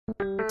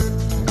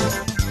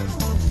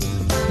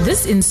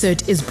This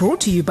insert is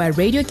brought to you by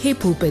Radio K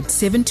Pulpit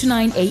 7 to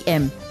 9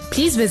 a.m.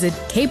 Please visit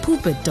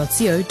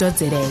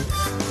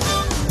kpulpit.co.za.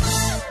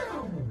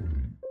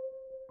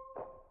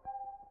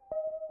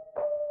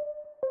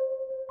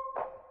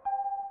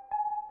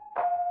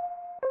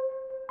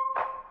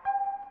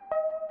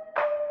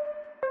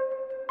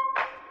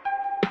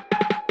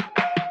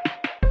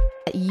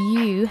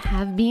 You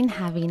have been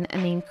having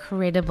an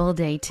incredible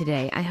day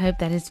today. I hope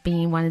that it's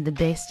been one of the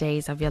best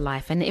days of your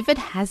life. And if it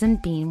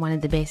hasn't been one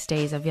of the best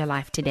days of your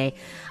life today,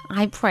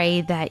 I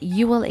pray that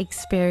you will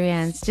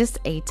experience just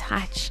a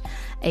touch,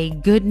 a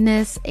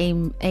goodness,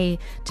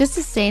 just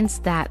a sense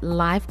that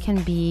life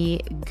can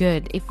be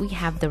good if we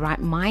have the right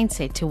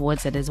mindset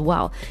towards it as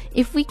well.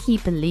 If we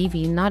keep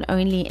believing not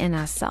only in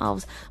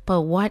ourselves,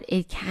 but what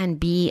it can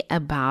be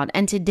about.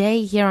 And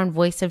today here on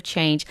Voice of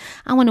Change,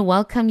 I want to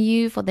welcome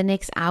you for the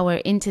next hour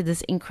into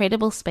this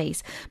incredible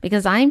space,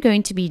 because I'm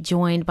going to be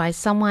joined by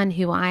someone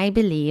who I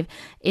believe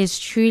is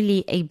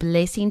truly a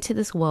blessing to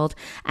this world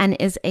and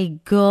is a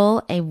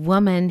girl, a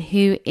woman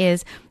who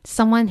is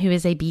someone who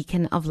is a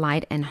beacon of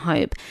light and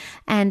hope.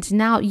 And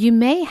now you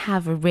may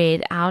have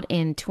read out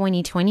in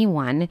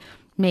 2021,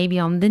 maybe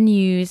on the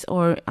news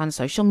or on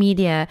social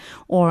media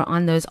or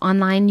on those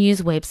online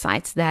news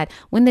websites, that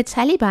when the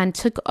Taliban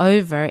took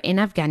over in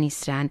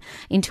Afghanistan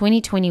in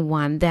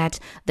 2021, that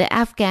the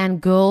Afghan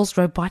Girls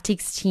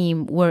Robotics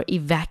Team were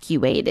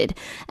evacuated.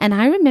 And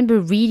I remember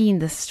reading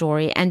the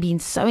story and being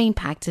so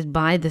impacted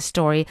by the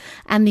story,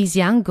 and these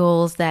young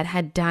girls that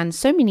had done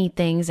so many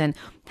things and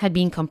had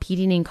been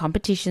competing in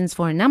competitions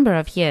for a number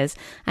of years,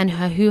 and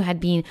who had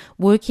been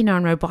working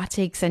on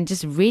robotics and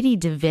just really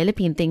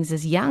developing things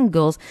as young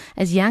girls,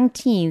 as young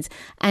teens.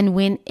 And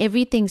when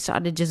everything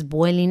started just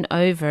boiling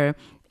over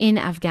in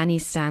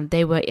Afghanistan,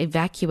 they were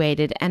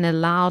evacuated and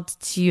allowed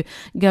to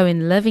go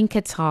and live in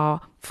Qatar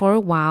for a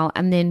while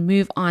and then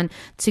move on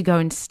to go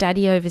and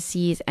study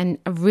overseas and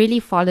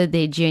really follow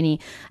their journey.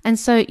 And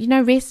so,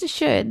 rest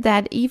assured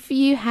that if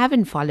you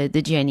haven't followed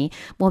the journey,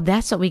 well,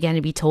 that's what we're going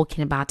to be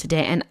talking about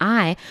today. And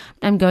I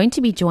am going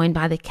to be joined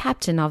by the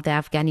captain of the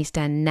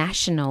Afghanistan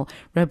National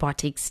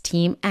Robotics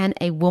Team and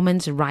a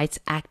women's rights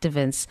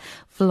activist,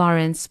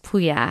 Florence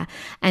Pouya.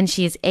 And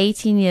she is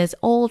 18 years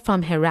old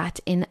from Herat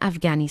in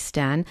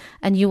Afghanistan.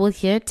 And you will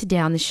hear today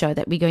on the show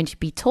that we're going to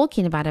be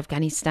talking about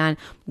Afghanistan,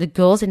 the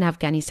girls in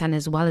Afghanistan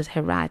as well as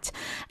Herat.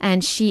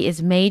 And she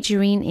is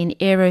majoring in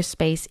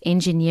aerospace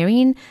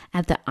engineering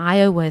at the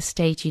Iowa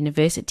State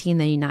University in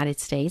the United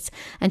States.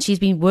 And she's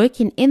been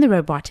working in the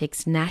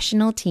robotics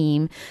national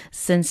team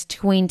since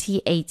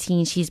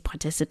 2018. She's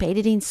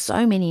participated in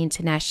so many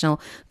international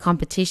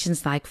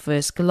competitions like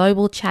First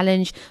Global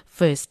Challenge,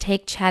 First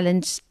Tech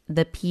Challenge,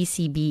 the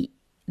PCB,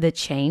 the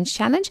Change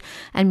Challenge,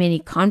 and many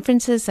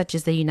conferences such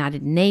as the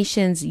United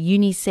Nations,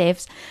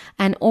 UNICEF's,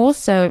 and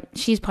also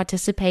she's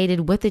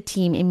participated with the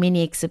team in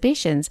many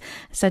exhibitions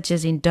such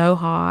as in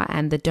Doha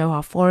and the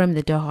Doha Forum,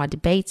 the Doha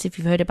Debates, if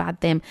you've heard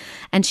about them.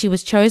 And she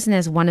was chosen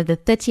as one of the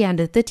 30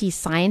 under 30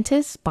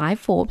 scientists by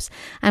Forbes,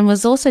 and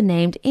was also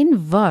named in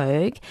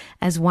Vogue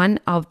as one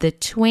of the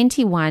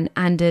 21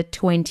 under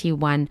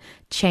 21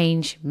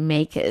 change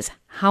makers.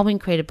 How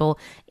incredible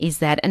is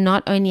that? And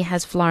not only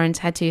has Florence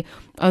had to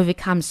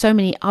overcome so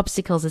many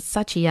obstacles at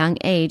such a young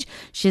age,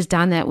 she's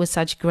done that with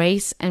such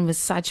grace and with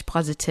such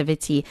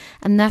positivity.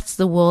 And that's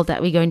the world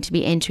that we're going to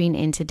be entering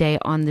in today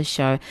on the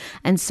show.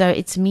 And so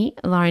it's me,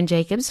 Lauren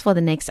Jacobs, for the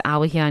next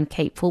hour here on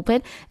Cape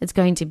Pulpit. It's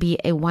going to be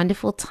a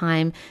wonderful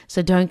time.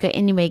 So don't go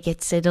anywhere,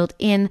 get settled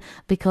in,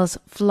 because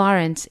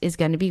Florence is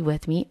going to be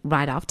with me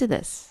right after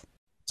this.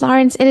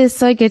 Florence, it is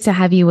so good to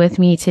have you with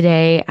me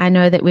today. I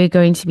know that we're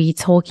going to be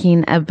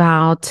talking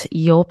about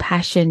your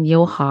passion,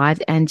 your heart,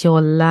 and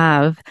your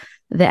love,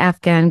 the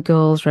Afghan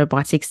Girls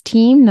Robotics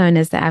Team, known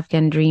as the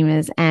Afghan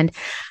Dreamers. And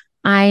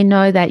I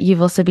know that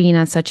you've also been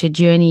on such a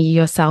journey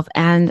yourself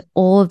and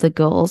all of the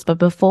girls. But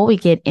before we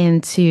get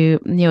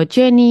into your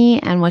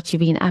journey and what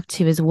you've been up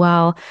to, as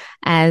well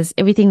as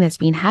everything that's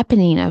been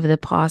happening over the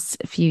past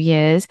few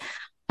years,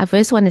 I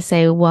first want to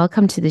say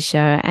welcome to the show,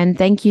 and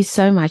thank you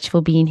so much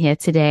for being here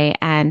today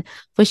and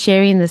for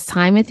sharing this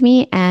time with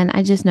me. And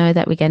I just know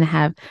that we're going to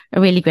have a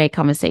really great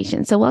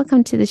conversation. So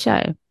welcome to the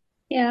show.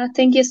 Yeah,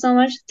 thank you so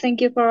much. Thank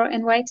you for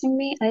inviting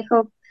me. I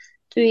hope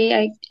to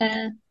be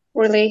a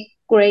really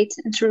great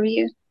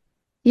interview.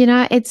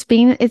 It's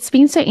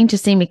been so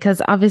interesting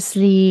because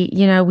obviously,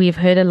 we've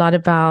heard a lot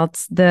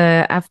about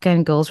the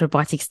Afghan Girls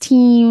Robotics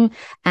Team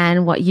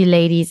and what you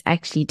ladies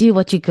actually do,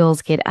 what you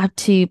girls get up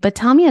to. But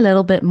tell me a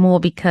little bit more,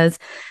 because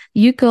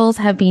you girls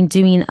have been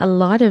doing a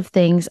lot of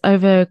things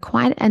over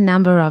quite a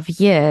number of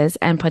years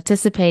and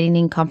participating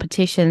in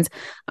competitions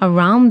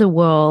around the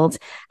world.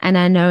 And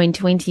I know in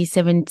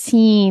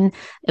 2017,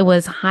 it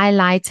was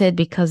highlighted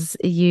because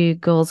you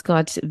girls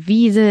got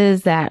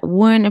visas that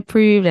weren't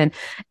approved and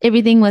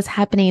everything was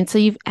happening. So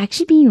you've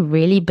actually been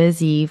really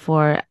busy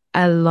for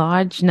a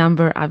large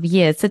number of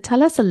years. So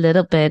tell us a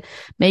little bit,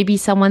 maybe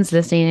someone's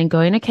listening and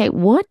going, okay,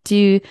 what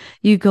do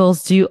you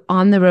girls do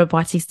on the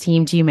robotics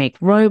team? Do you make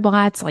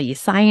robots? Are you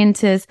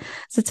scientists?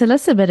 So tell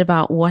us a bit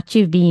about what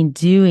you've been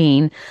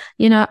doing,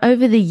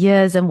 over the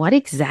years and what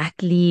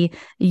exactly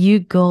you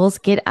girls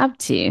get up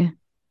to.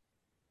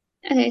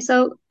 Okay,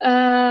 so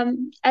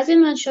as you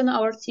mentioned,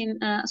 our team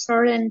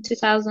started in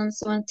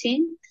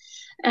 2017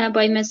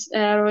 by Ms.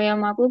 Roya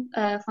Mahbub,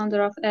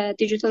 founder of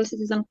Digital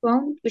Citizen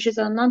Fund, which is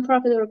a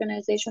nonprofit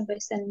organization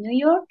based in New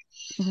York.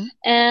 Mm-hmm.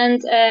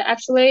 And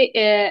actually,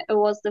 it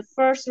was the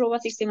first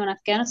robotics team in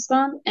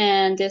Afghanistan.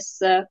 And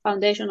this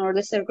foundation or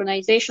this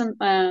organization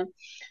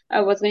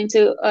was going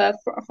to,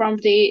 from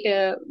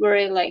the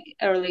very like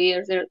early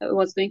years, it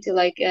was going to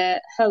like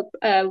help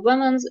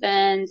women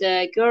and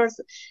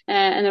girls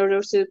in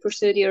order to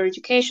pursue their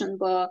education.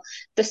 But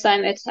this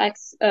time it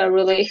acts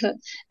really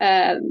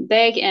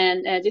big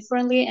and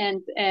differently,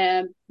 and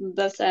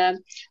built a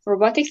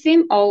robotics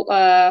team all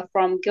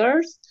from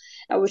girls,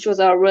 which was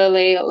a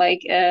really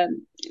like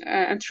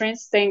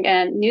interesting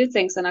and new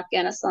things in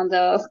Afghanistan,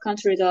 the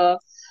country that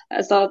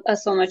is not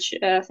so much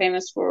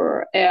famous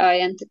for AI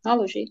and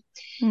technology.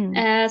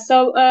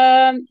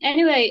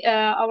 Anyway,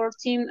 our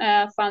team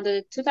founded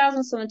in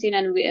 2017,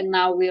 and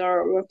now we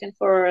are working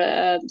for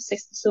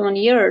 6 to 7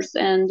 years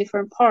in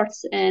different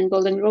parts in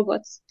building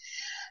robots.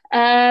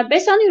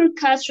 Based on your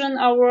question,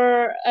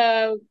 our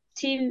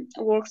team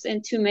works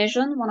in two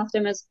missions. One of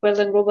them is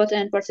building robots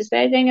and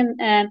participating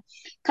in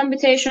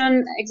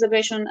competition,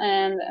 exhibition,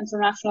 and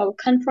international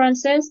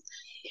conferences.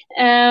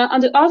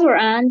 On the other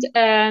hand,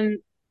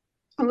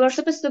 we're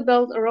supposed to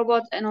build a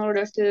robot in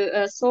order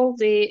to solve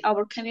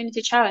our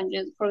community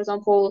challenges. For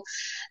example,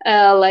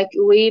 like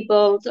we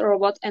built a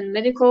robot in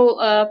medical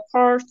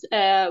part,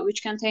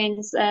 which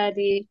contains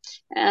the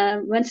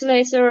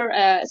ventilator,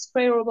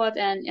 spray robot,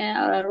 and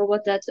a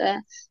robot that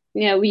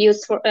we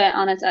use for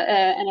on it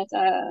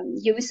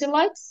UVC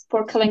lights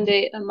for killing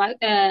the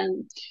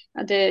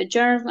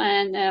germs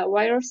and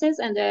viruses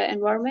and the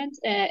environment,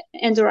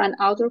 indoor and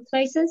outdoor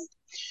places.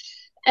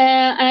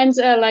 And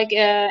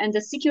in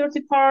the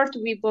security part,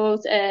 we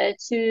built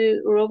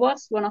two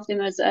robots. One of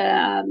them is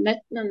a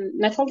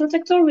metal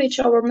detector, which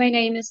our main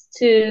aim is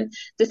to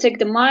detect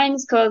the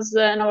mines, because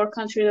in our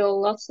country there are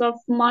lots of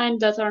mines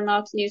that are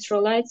not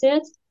neutralized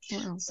yet.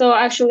 Wow. So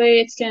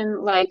actually, it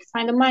can like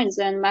find the mines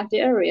and map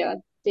the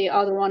area. The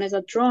other one is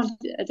a drone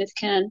that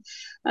can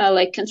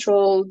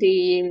control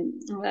the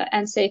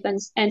unsafe and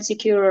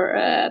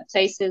insecure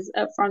places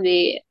from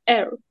the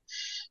air.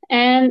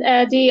 And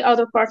the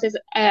other part is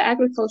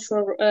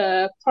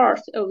agricultural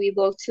part. We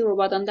built two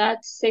robots on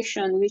that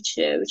section, which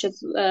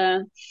is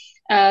a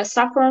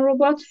saffron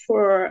robot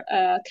for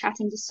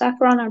cutting the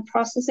saffron and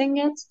processing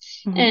it,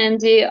 and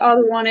the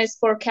other one is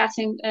for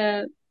cutting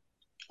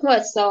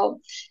wood. So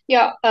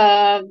yeah,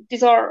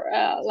 these are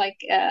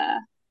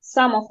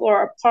some of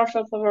our part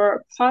of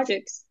our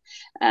projects.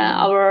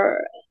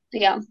 Our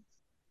yeah.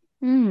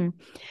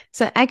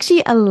 So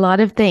actually a lot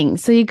of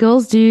things. So you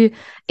girls do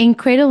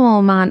incredible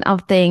amount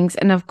of things.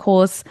 And of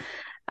course,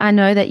 I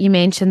know that you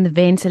mentioned the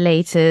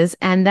ventilators,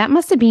 and that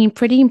must have been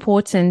pretty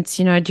important,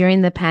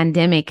 during the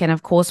pandemic. And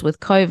of course, with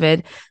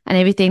COVID and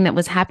everything that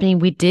was happening,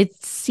 we did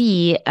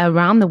see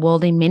around the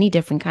world in many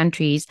different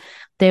countries,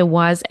 there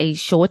was a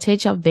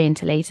shortage of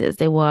ventilators.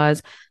 There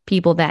was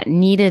people that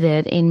needed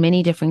it in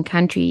many different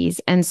countries.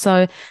 And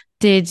so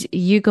did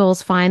you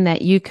girls find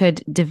that you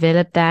could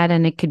develop that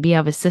and it could be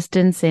of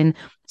assistance in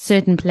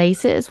certain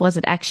places? Was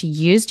it actually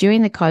used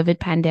during the COVID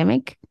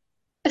pandemic?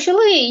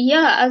 Actually,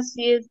 yeah, as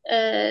you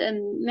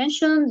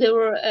mentioned, there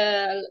were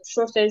a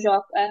shortage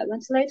of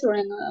ventilator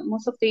in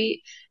most of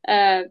the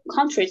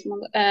countries.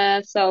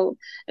 So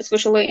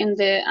especially in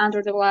the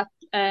underdeveloped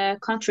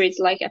countries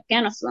like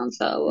Afghanistan.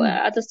 So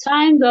at the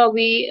time, though,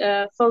 we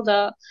felt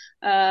that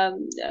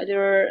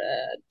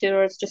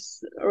there was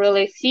just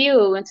really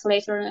few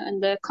ventilator in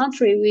the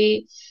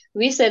country.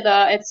 We said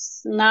that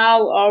it's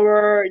now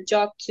our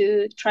job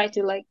to try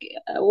to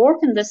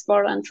work in this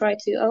part and try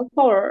to help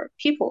our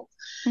people.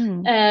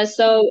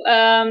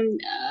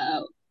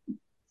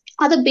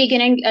 At the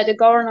beginning, the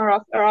governor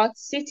of Iraq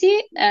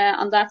city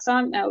on that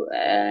time,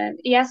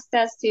 he asked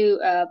us to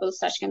build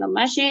such kind of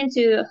machine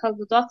to help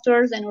the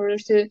doctors in order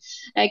to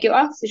give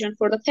oxygen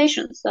for the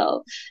patients.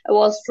 So it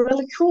was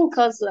really cool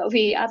because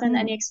we hadn't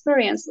any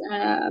experience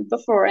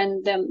before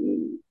in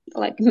the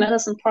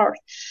medicine part.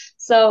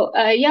 So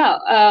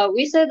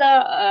we said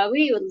that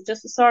we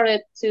just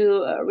started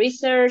to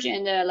research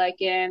and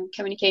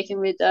communicating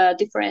with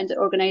different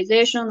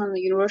organizations and the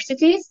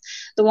universities.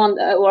 The one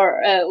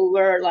were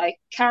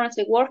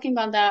currently working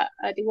on that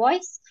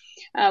device.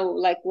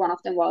 One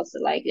of them was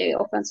the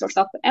open source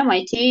of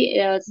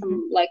MIT,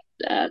 some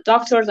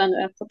doctors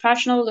and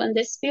professionals in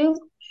this field.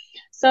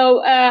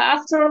 So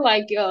after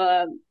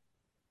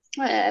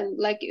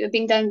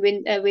being done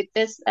with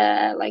this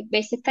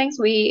basic things,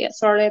 we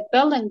started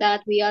building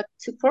that. We had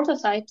two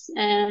prototypes,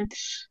 and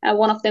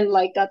one of them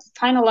got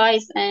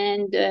finalized,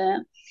 and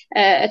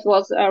it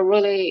was a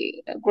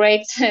really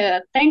great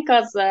thing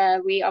because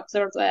we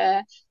observed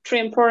three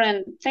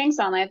important things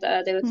on it: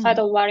 the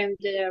tidal volume,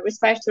 the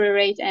respiratory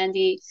rate, and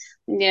the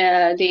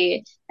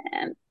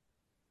um,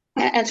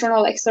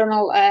 internal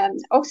external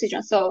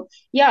oxygen. So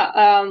yeah,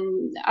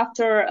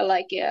 after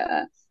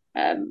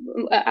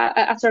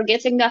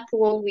getting that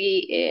tool,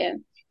 we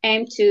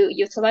aim to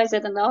utilize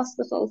it in the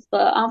hospitals.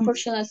 But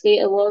unfortunately,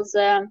 it was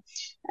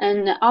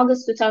in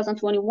August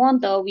 2021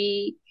 though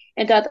we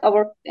that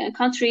our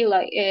country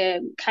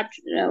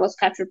was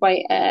captured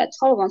by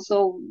Taliban.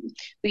 So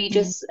we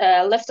just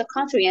left the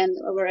country and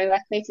were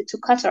evacuated to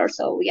Qatar.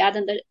 So we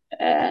hadn't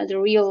the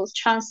real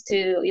chance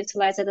to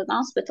utilize it in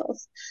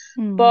hospitals.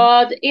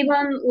 But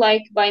even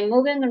like by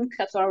moving in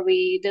Qatar,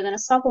 we didn't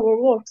stop our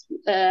work.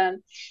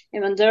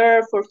 Even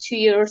there for 2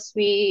 years,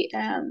 we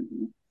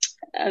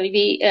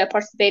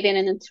participated in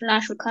an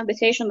international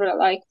competition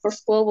like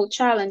First Global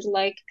Challenge,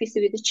 like Peace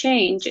with the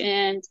Change,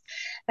 and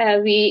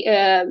we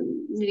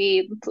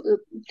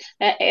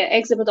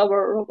exhibit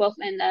our robots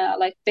in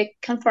like big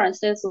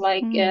conferences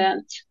like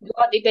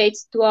Dua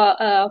Debates,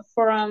 Dua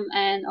Forum,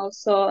 and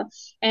also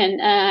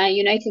an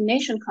United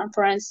Nations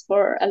conference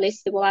for at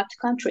least developed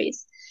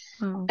countries.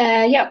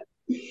 Yeah.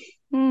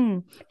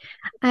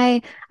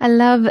 I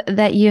love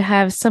that you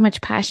have so much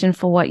passion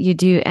for what you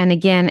do. And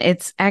again,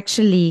 it's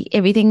actually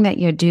everything that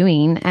you're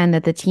doing and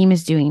that the team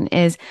is doing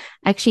is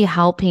actually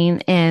helping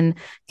in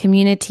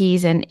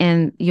communities and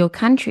in your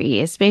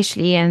country,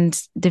 especially,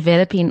 and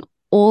developing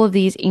all of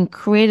these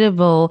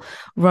incredible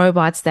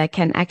robots that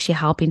can actually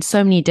help in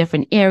so many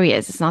different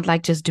areas. It's not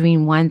like just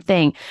doing one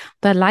thing.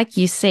 But like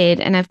you said,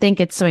 and I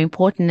think it's so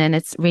important, and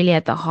it's really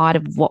at the heart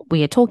of what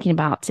we are talking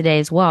about today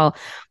as well,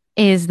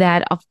 is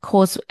that, of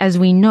course, as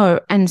we know,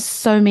 and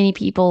so many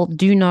people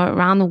do know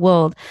around the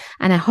world,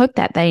 and I hope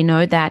that they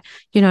know that,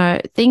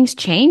 things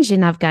changed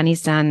in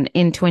Afghanistan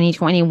in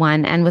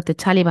 2021, and with the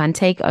Taliban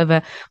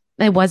takeover,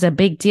 it was a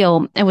big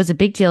deal. It was a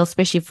big deal,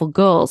 especially for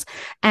girls.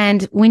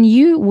 And when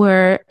you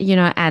were,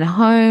 at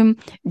home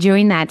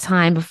during that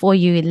time before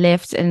you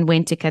left and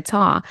went to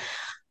Qatar,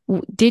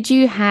 did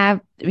you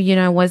have,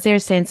 was there a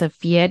sense of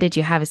fear? Did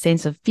you have a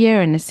sense of fear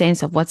and a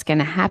sense of what's going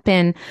to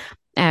happen?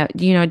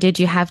 Did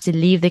you have to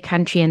leave the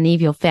country and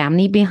leave your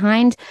family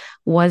behind?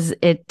 Was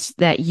it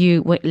that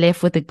you were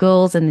left with the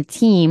girls and the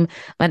team,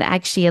 but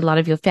actually a lot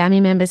of your family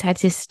members had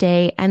to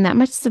stay, and that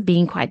must have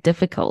been quite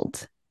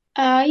difficult?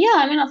 Yeah,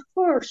 I mean, of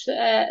course,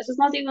 it is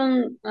not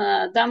even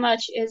that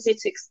much easy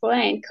to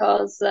explain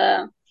because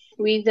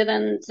we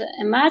didn't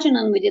imagine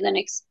and we didn't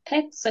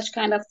expect such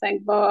kind of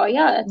thing. But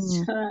yeah,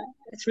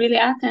 it really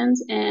happened,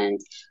 and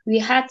we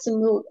had to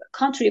move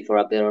country for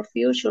a better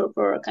future,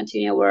 for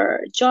continue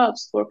our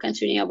jobs, for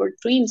continue our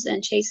dreams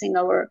and chasing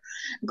our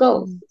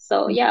goals.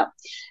 So yeah,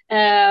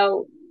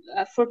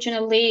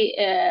 fortunately,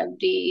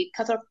 the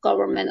Qatar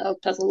government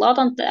helped us a lot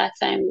on that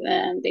time.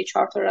 They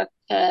chartered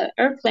an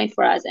airplane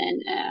for us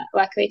and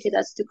evacuated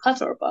us to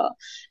Qatar. But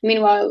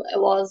meanwhile, it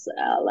was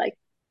like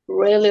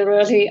really,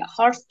 really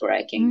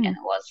heartbreaking, and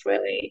it was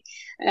really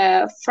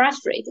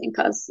frustrating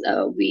because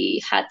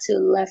we had to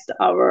left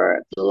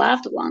our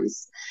loved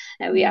ones,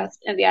 and we had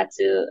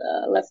to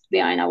left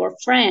behind our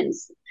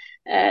friends.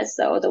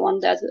 So the one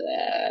that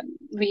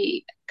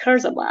we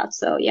cares about.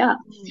 So yeah,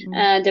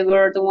 they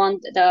were the one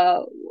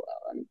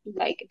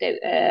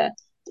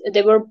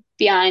they were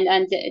behind,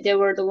 and they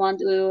were the one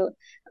who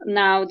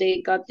now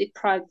they got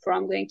deprived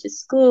from going to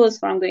schools,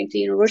 from going to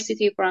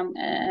university, from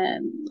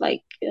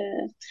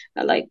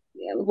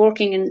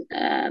working in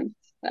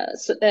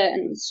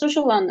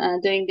social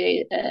and doing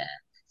the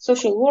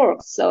social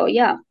work. So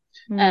yeah.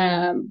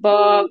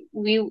 But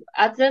we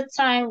at that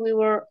time we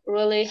were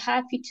really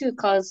happy too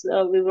because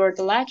we were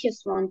the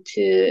luckiest one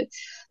to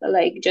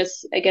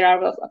just get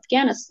out of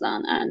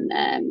Afghanistan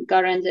and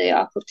gotten the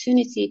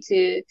opportunity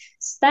to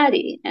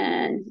study,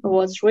 and it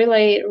was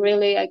really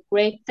really a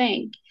great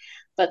thing.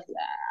 But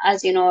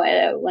as you know,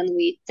 when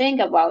we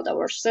think about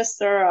our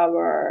sister,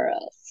 our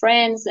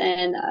friends,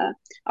 and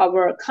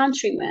our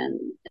countrymen,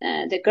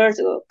 the girls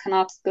who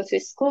cannot go to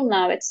school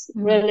now, it's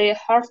really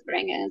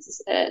heartbreaking.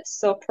 It's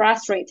so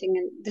frustrating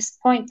and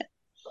disappointing.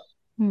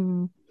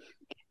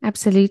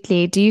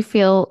 Absolutely. Do you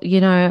feel,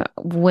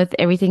 with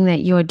everything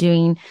that you're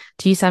doing,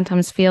 do you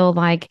sometimes feel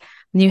like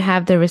you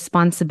have the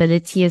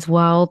responsibility as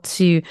well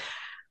to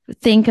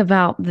think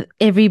about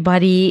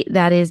everybody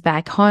that is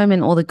back home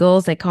and all the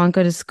girls that can't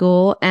go to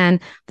school,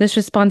 and this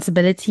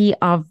responsibility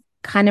of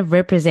kind of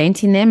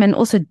representing them and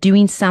also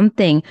doing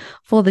something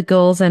for the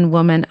girls and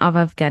women of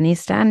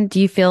Afghanistan? Do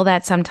you feel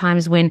that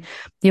sometimes when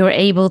you're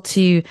able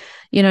to,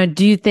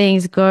 do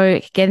things,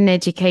 go get an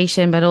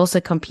education, but also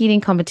compete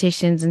in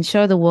competitions and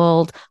show the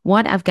world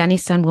what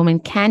Afghanistan women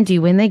can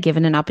do when they're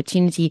given an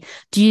opportunity,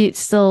 do you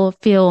still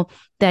feel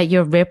that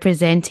you're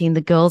representing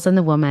the girls and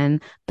the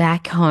women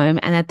back home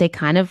and that they're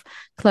kind of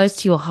close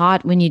to your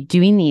heart when you're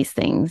doing these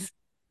things?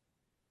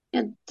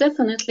 Yeah,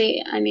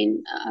 definitely. I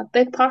mean, a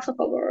big part of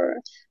our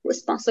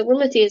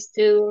responsibility is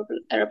to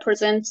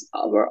represent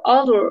our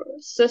other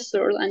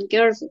sisters and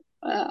girls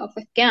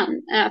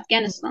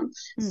Afghanistan.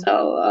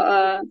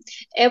 So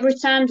every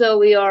time that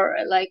we are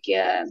like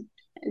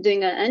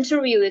doing an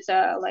interview with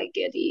like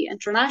the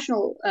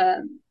international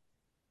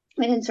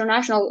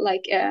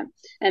like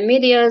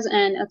medias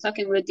and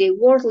talking with the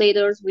world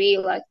leaders, we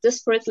like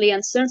desperately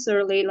and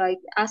sincerely like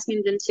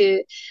asking them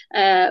to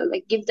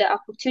like give the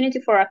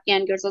opportunity for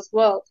Afghan girls as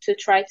well to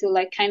try to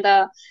like kind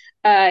of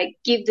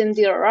give them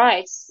their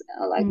rights.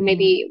 Like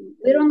maybe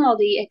we don't know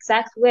the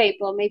exact way,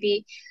 but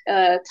maybe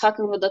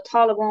talking with the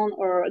Taliban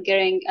or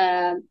getting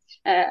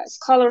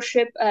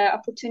scholarship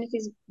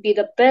opportunities be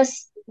the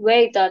best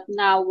way that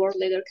now world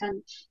leader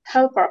can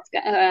help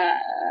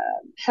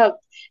help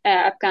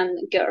Afghan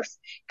girls,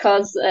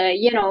 because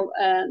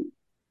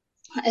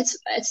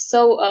it's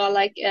so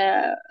like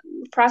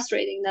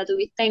frustrating that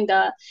we think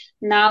that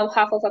now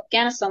half of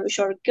Afghanistan, which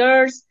are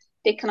girls,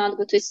 they cannot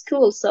go to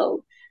school.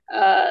 So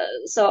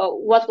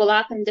what will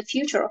happen in the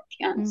future of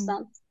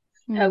Afghanistan?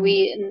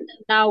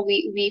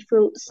 We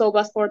feel so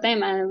bad for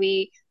them, and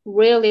we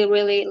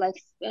really like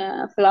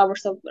feel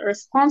ourselves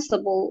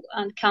responsible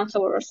and count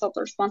ourselves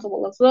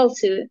responsible as well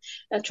to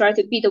try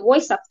to be the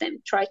voice of them,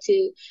 try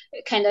to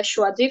kind of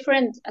show a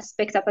different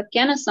aspect of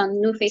Afghanistan,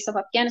 new face of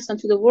Afghanistan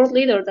to the world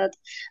leader, that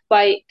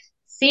by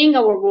seeing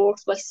our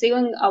works, by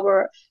seeing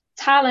our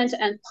talent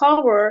and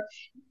power,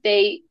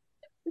 they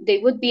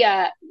would be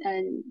a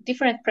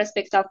different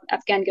perspective of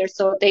Afghan girls.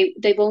 So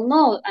they will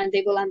know and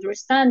they will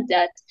understand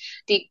that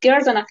the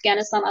girls in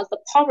Afghanistan has the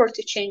power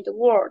to change the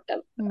world.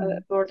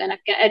 The girls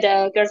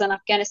in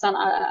Afghanistan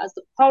has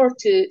the power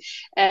to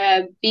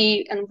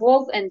be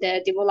involved in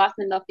the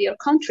development of their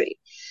country.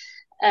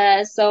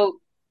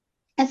 So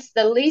it's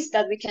the least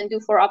that we can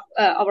do for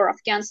our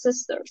Afghan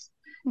sisters.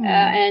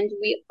 And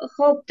we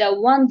hope that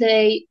one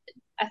day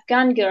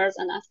Afghan girls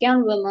and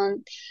Afghan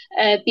women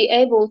be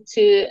able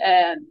to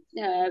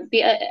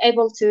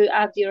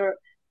have their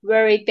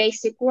very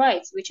basic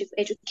rights, which is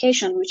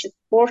education, which is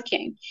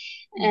working,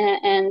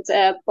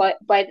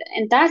 but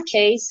in that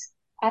case,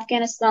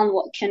 Afghanistan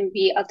can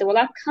be a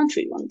developed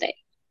country one day.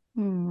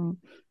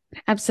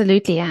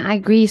 Absolutely. I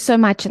agree so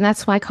much. And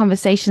that's why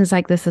conversations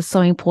like this are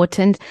so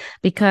important,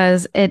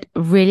 because it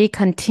really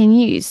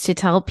continues to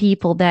tell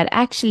people that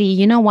actually,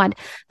 you know what,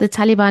 the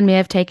Taliban may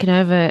have taken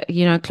over,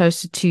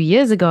 close to 2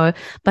 years ago,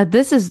 but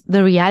this is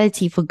the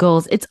reality for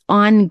girls. It's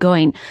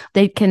ongoing.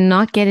 They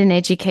cannot get an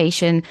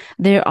education.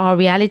 There are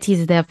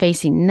realities they're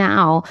facing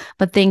now,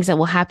 but things that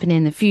will happen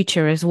in the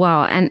future as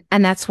well. And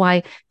that's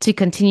why to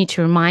continue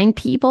to remind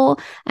people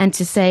and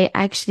to say,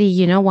 actually,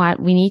 you know what,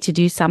 we need to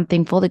do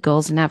something for the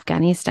girls in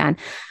Afghanistan.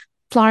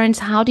 Florence,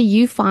 how do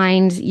you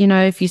find,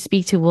 if you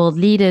speak to world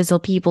leaders or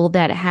people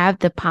that have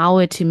the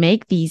power to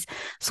make these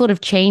sort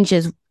of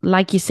changes,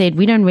 like you said,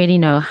 we don't really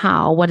know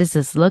what does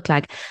this look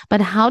like,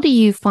 but how do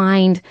you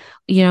find,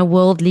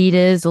 world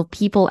leaders or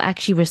people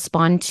actually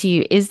respond to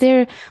you? Is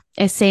there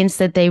a sense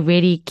that they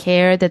really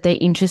care, that they're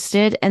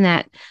interested, and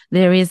that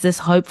there is this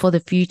hope for the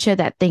future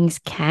that things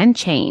can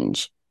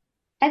change?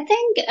 I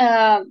think,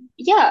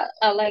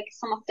 like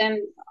some of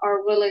them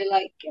are really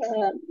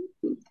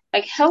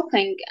like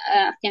helping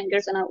Afghan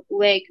girls in a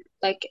way.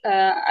 Like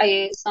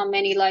I saw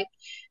many like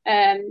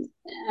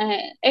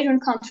Asian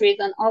countries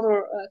and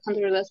other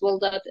countries as well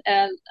that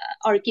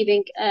are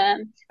giving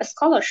a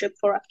scholarship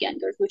for Afghan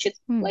girls, which is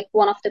like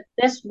one of the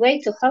best way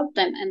to help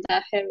them in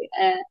that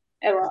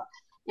era.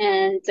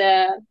 And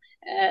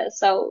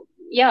so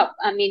yeah,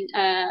 I mean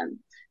I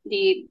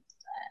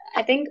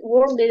think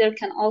world leader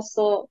can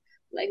also,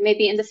 like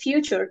maybe in the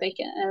future they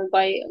can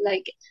by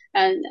like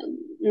and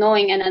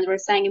knowing and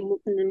understanding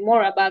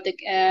more about the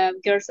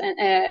girls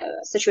and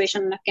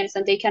situation in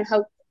Afghanistan, they can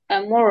help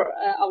more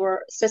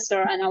our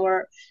sister and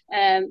our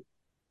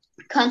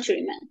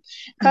countrymen,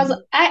 because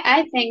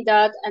I think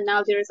that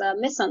now there is a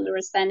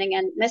misunderstanding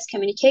and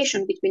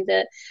miscommunication between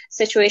the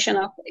situation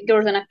of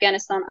girls in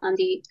Afghanistan and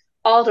the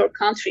other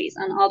countries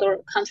and other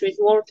countries'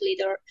 world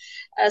leader.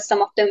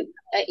 Some of them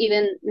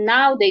even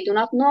now they do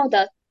not know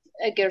that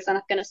girls in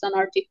Afghanistan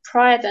are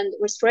deprived and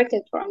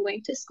restricted from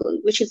going to school,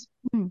 which is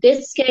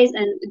this case,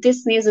 and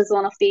this news is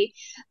one of the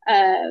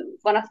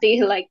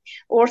like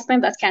worst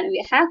things that can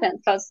happen,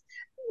 because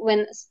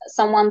when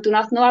someone do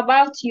not know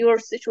about your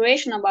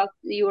situation, about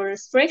your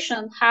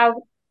restriction,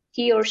 how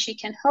he or she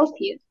can help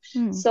you.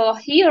 So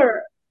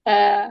here,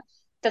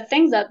 the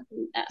things that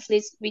at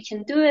least we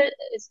can do it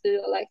is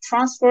to like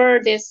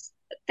transfer these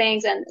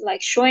things and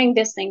like showing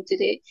this thing to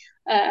the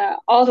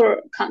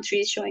other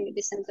countries, showing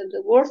this thing to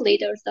the world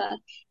leaders that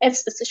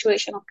it's the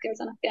situation of girls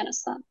in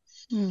Afghanistan.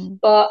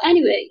 But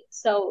anyway,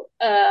 so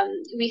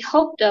we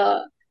hope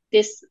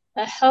this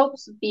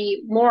helps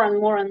be more and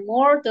more and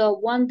more. The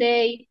one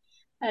day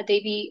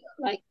they be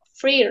like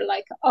freer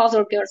like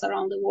other girls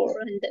around the world,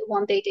 and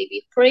one day they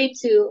be free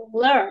to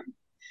learn.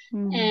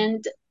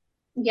 And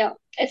yeah,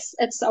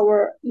 it's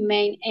our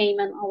main aim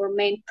and our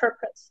main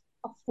purpose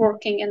of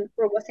working in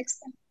robotics.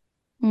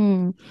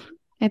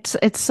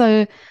 It's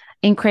so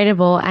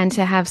incredible, and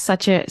to have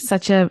such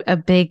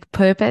a big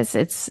purpose,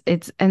 it's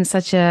and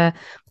such a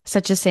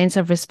sense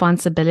of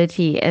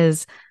responsibility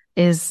is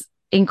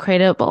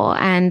incredible.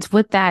 And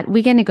with that,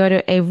 we're going to go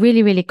to a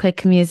really, really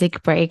quick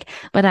music break,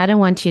 but I don't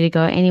want you to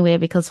go anywhere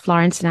because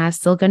Florence and I are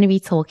still going to be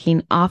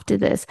talking after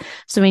this.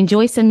 So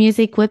enjoy some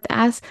music with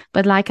us.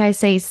 But like I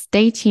say,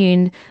 stay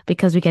tuned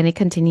because we're going to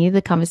continue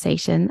the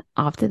conversation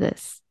after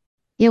this.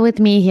 You're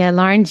with me here,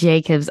 Lauren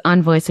Jacobs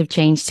on Voice of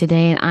Change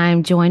today, and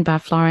I'm joined by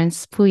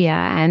Florence Pouya.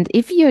 And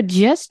if you're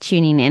just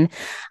tuning in,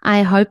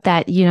 I hope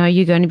that,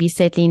 you're going to be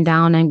settling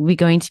down and we're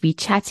going to be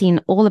chatting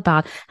all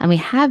about, and we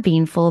have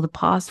been for the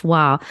past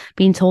while,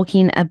 been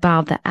talking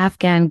about the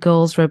Afghan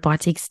Girls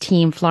Robotics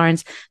Team,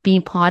 Florence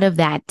being part of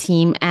that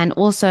team. And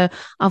also,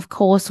 of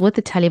course, with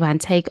the Taliban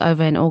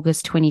takeover in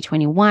August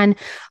 2021,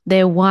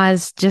 there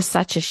was just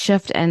such a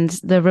shift and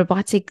the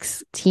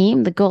robotics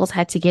team, the girls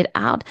had to get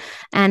out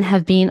and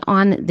have been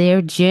on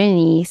their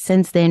journey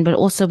since then. But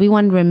also we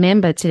want to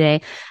remember today,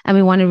 and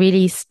we want to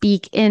really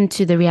speak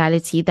into the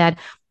reality that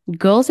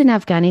girls in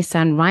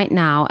Afghanistan right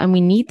now, and we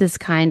need this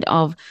kind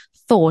of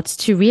thoughts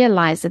to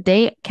realize that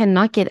they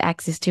cannot get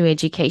access to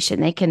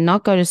education. They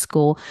cannot go to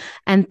school,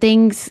 and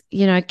things,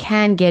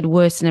 can get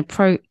worse and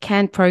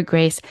can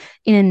progress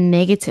in a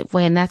negative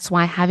way. And that's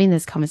why having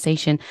this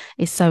conversation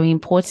is so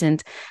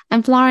important.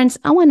 And Florence,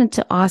 I wanted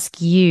to ask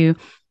you,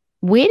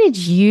 where did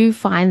you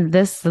find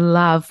this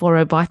love for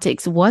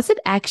robotics? Was it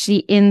actually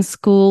in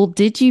school?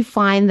 Did you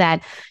find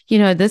that,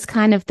 this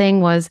kind of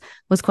thing was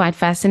quite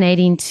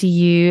fascinating to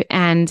you?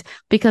 And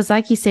because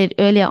like you said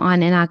earlier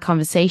on in our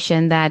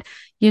conversation that,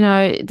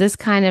 this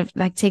kind of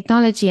like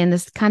technology and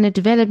this kind of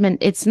development,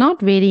 it's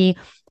not really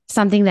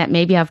something that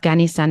maybe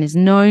Afghanistan is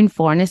known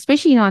for. And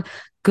especially not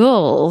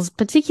girls,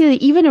 particularly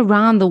even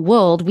around the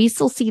world, we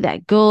still see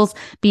that girls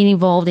being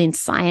involved in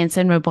science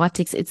and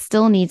robotics, it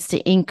still needs to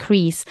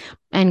increase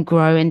and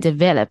grow and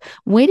develop.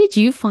 Where did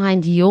you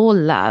find your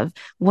love?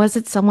 Was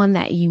it someone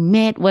that you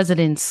met? Was it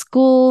in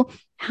school?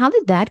 How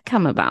did that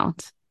come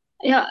about?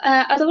 Yeah,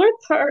 at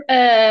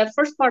the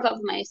first part of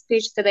my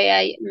speech today,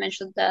 I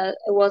mentioned that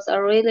it was a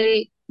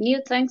really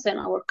new thing in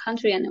our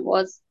country, and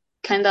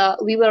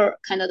we were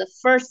kind of the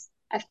first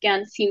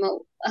Afghan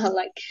female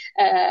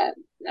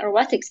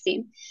robotics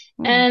team.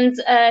 And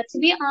to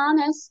be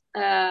honest,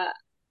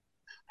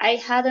 I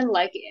hadn't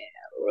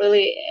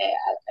really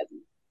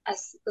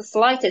the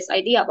slightest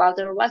idea about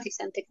the robotics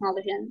and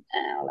technology and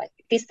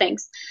these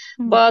things.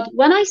 But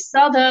when I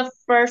saw the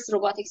first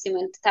robotics team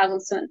in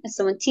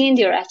 2017,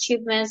 their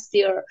achievements,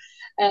 their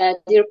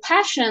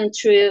passion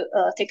through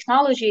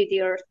technology,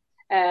 their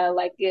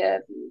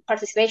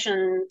participation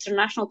in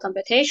international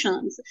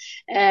competitions,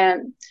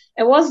 it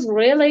was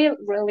really,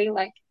 really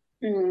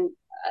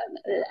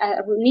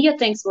new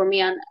things for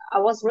me, and I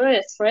was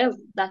really thrilled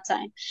that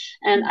time.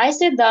 And I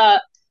said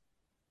that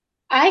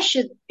I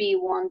should be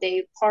one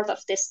day part of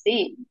this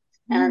team,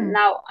 and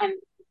now I'm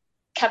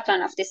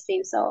captain of this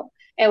team. So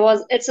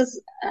it's just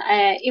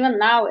even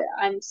now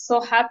I'm so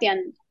happy,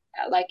 and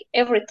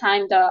every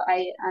time that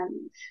I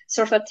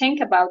sort of think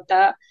about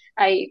that,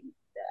 I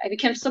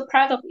became so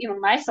proud of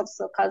even myself.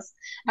 So because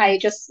I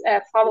just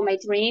follow my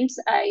dreams.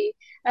 I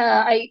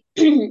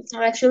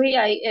actually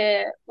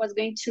was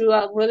going through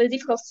a really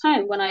difficult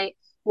time when I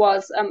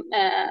was a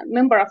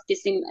member of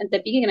this team at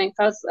the beginning,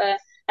 because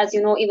as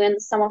you know, even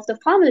some of the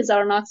families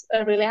are not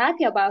really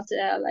happy about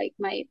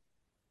my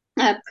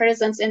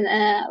presence in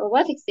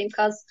robotics team,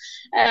 because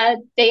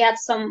they had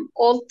some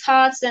old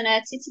thoughts and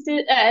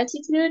attitude,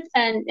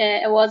 and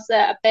it was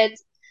a bit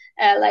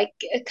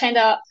kind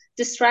of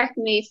distract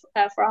me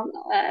from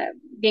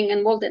being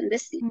involved in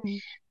this team.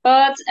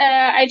 But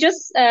I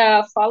just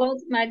followed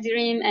my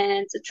dream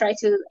and to try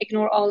to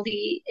ignore all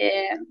the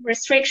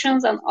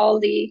restrictions and all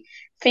the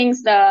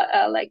things that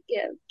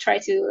try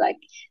to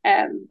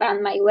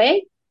ban my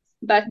way.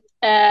 But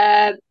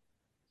I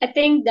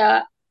think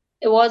that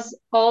it was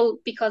all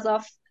because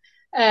of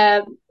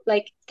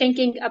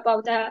thinking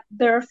about a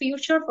better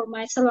future for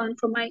myself and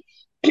for my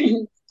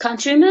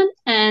countrymen.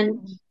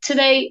 And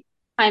today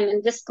I'm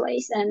in this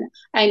place, and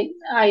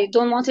I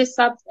don't want to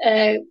stop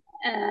in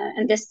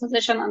this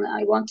position, and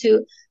I want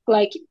to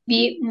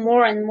be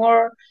more and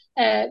more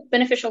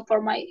beneficial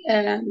for my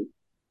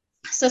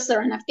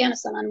sister in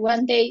Afghanistan. And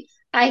one day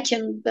I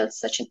can build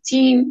such a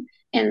team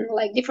in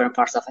different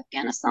parts of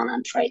Afghanistan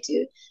and try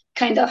to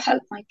kind of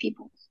help my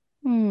people.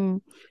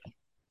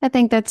 I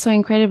think that's so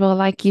incredible.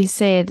 Like you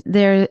said,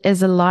 there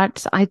is a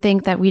lot, I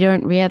think, that we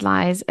don't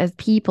realize as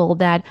people,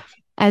 that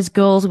as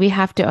girls, we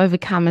have to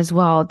overcome as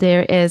well.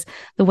 There is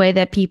the way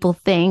that people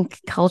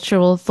think,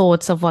 cultural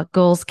thoughts of what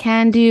girls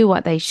can do,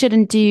 what they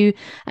shouldn't do,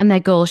 and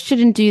that girls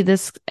shouldn't do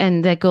this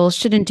and that girls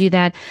shouldn't do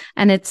that.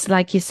 And it's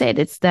like you said,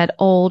 it's that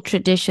old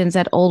traditions,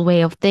 that old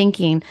way of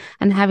thinking,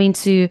 and having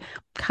to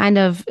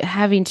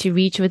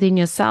reach within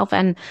yourself.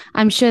 And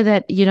I'm sure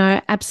that,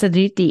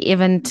 absolutely,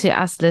 even to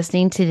us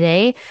listening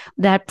today,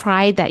 that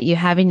pride that you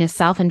have in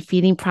yourself and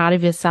feeling proud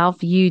of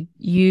yourself,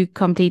 you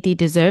completely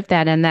deserve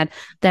that. And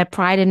that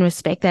pride and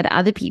respect that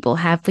other people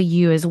have for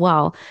you as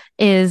well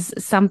is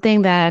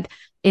something that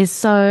is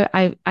so,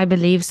 I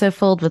believe, so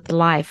filled with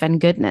life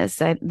and goodness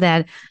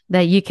that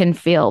you can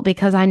feel,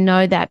 because I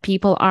know that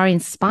people are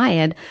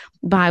inspired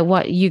by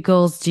what you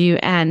girls do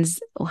and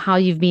how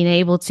you've been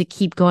able to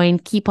keep going,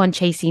 keep on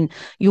chasing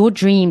your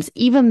dreams,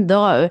 even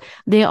though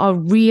there are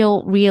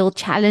real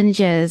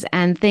challenges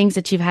and things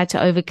that you've had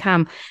to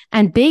overcome,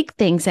 and big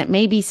things that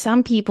maybe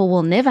some people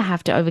will never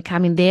have to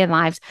overcome in their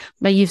lives,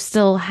 but you've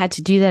still had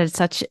to do that at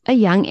such a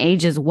young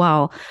age as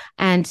well.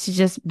 And to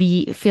just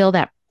feel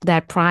that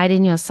pride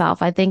in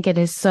yourself. I think it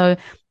is so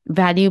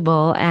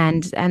valuable,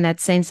 and that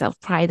sense of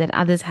pride that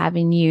others have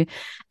in you.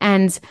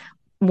 And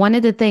one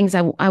of the things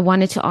I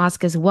wanted to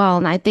ask as well,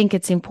 and I think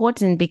it's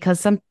important because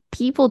some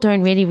people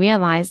don't really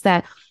realize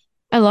that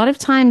a lot of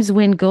times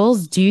when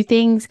girls do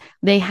things,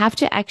 they have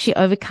to actually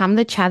overcome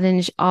the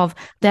challenge of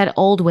that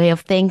old way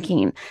of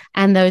thinking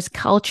and those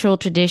cultural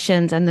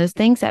traditions and those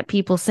things that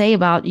people say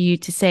about you,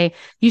 to say,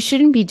 you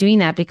shouldn't be doing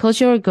that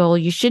because you're a girl.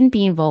 You shouldn't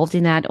be involved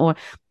in that, or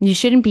you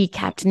shouldn't be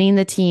captaining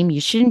the team.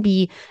 You shouldn't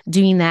be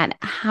doing that.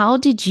 How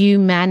did you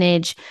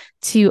manage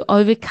to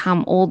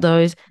overcome all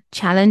those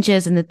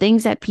challenges and the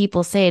things that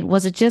people said?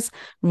 Was it just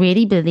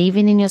really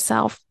believing in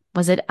yourself?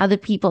 Was it other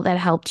people that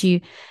helped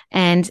you?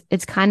 And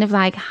it's kind of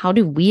like, how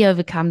do we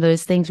overcome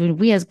those things when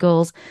we as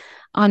girls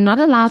are not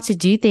allowed to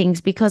do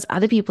things because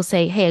other people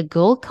say, hey, a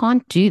girl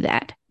can't do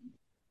that?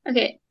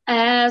 Okay.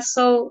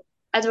 So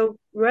at the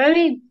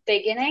very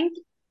beginning,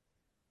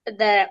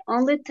 the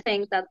only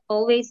thing that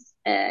always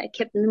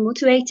kept me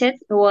motivated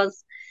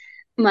was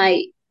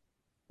my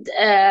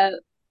the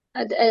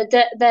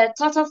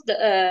thought of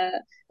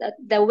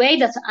the way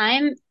that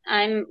I'm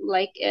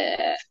like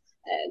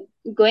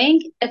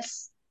going.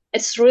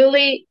 It's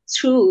really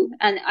true,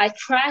 and I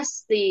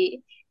trust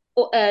the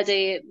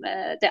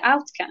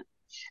outcome,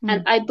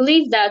 and I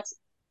believe that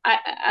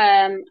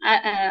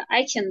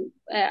I can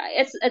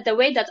it's the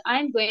way that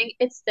I'm going,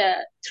 it's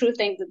the true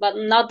thing, but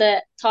not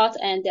the thought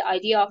and the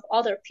idea of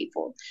other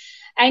people.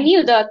 I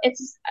knew that it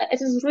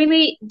is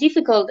really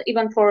difficult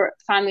even for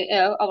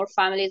our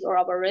families or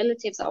our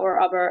relatives or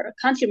our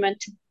countrymen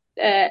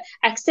to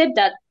accept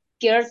that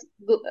girls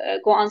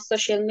go on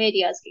social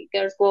media,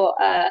 girls go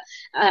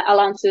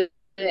along to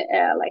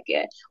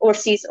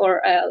overseas or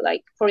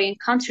like foreign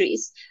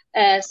countries.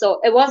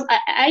 So it was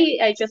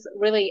I just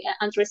really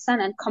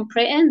understand and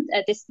comprehend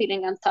this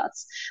feeling and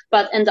thoughts.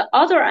 But on the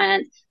other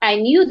hand, I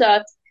knew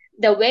that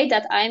the way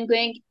that I'm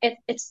going,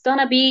 it's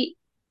gonna be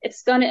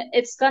it's gonna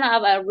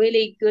have a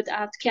really good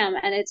outcome,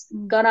 and it's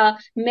gonna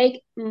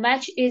make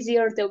much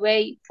easier the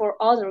way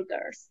for other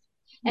girls.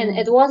 And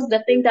it was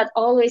the thing that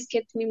always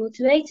kept me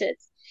motivated.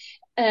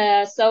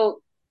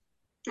 So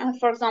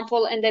for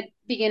example, in the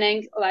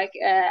beginning, like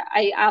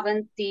I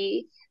haven't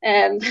the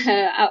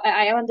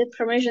I haven't the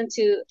permission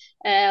to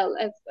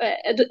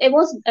it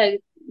was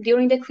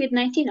during the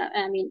COVID-19.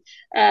 I mean,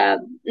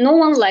 no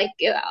one like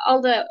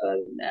all the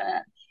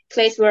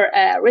places were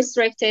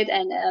restricted,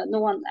 and no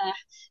one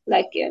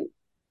like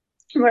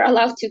were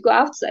allowed to go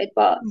outside.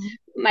 But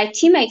my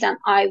teammate and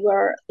I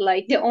were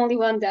like the only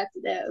one that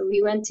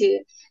we went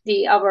to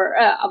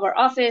our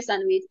office,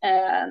 and we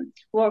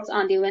worked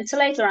on the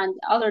ventilator and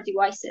other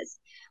devices.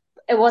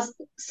 It was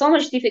so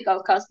much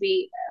difficult because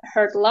we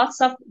heard lots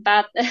of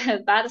bad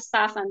bad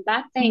stuff and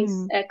bad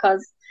things,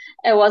 because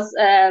it was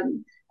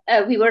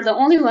we were the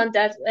only one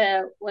that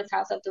went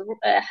out of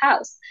the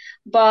house.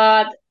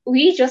 But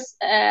we just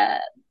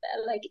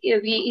like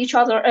we each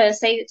other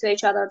say to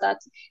each other that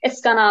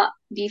it's gonna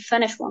be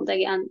finished one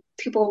day, and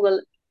people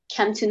will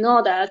come to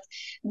know that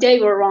they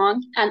were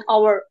wrong and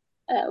our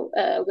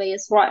way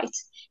is right.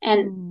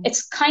 And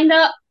it's kind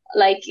of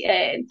like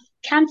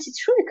come to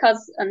true,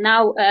 because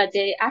now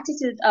the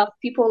attitude of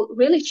people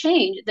really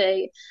changed.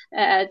 They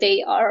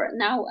are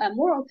now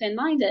more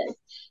open-minded,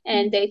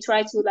 and they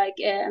try to like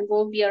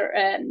involve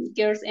their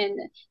girls in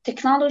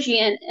technology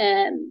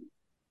and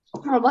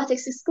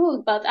robotics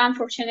school. But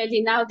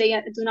unfortunately now they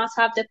do not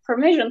have the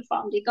permission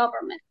from the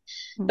government.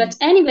 But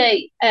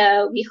anyway,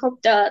 we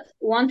hope that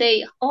one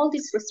day all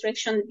these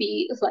restrictions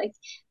be like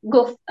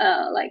go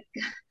like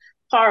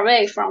far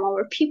away from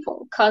our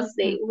people, because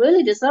they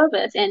really deserve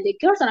it, and the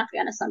girls in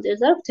Afghanistan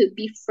deserve to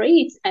be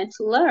free and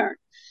to learn.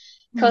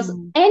 Because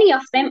any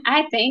of them,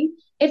 I think,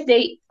 if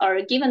they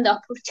are given the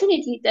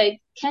opportunity, they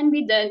can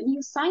be the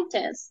new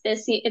scientists,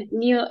 the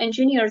new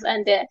engineers,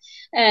 and the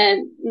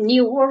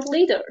new world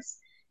leaders.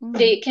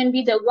 They can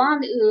be the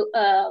one who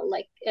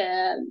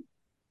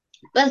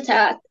built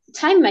a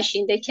time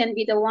machine. They can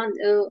be the one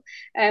who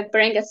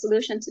bring a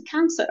solution to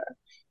cancer.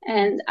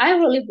 And I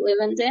really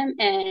believe in them,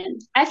 and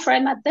I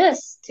try my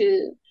best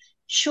to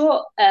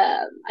show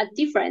a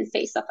different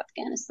face of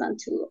Afghanistan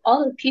to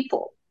other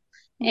people,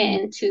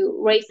 and to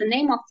raise the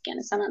name of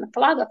Afghanistan and the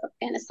flag of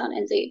Afghanistan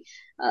in the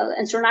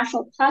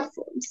international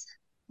platforms.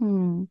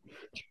 And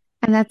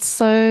that's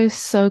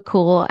so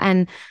cool.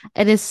 And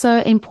it is so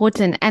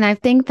important. And I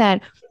think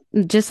that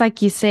just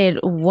like you said,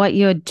 what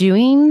you're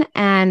doing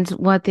and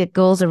what the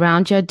girls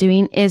around you are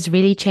doing is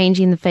really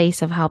changing the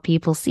face of how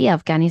people see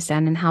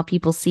Afghanistan and how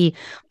people see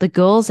the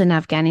girls in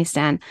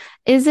Afghanistan.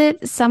 Is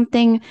it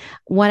something,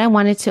 what I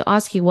wanted to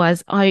ask you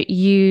was, are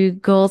you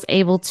girls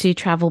able to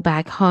travel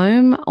back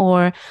home,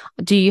 or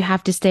do you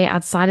have to stay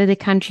outside of the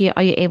country?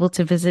 Are you able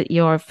to visit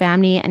your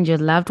family and your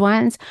loved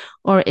ones?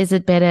 Or is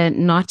it better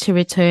not to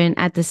return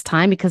at this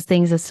time because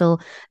things are still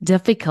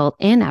difficult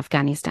in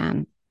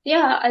Afghanistan?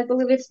 Yeah, I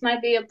believe it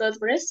might be a bit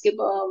risky,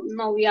 but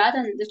no, we had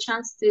the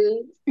chance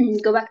to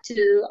go back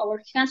to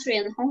our country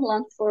and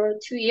homeland for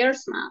 2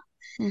 years now,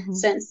 Mm-hmm.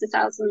 since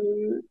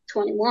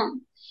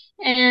 2021.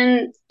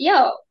 And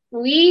yeah,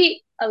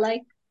 we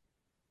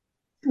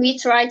we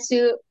try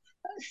to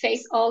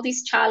face all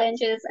these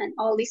challenges and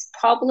all these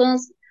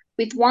problems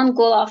with one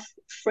goal of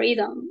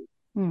freedom.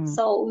 Mm.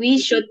 So we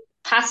should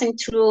passing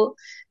through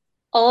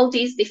all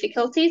these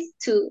difficulties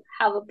to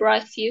have a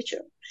bright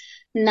future.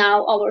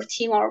 Now our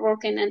team are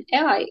working in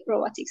AI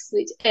robotics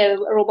with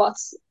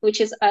robots,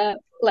 which is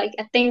like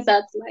a thing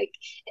that like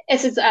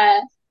it is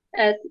a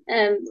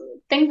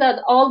thing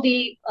that all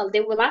the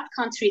developed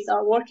countries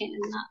are working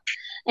in now,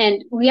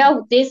 and we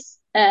have this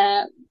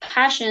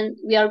passion.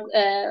 We are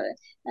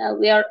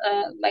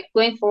like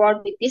going forward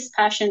with this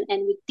passion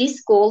and with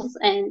these goals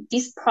and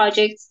these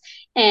projects,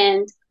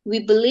 and we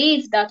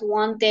believe that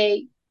one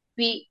day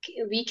we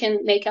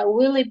can make a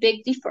really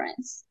big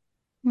difference.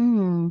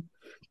 Mm.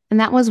 And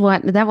that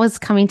was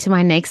coming to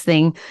my next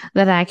thing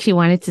that I actually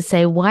wanted to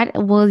say. What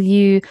will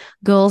you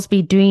girls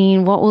be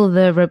doing? What will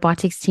the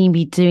robotics team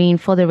be doing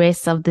for the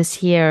rest of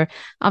this year?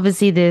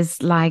 Obviously, there's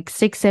like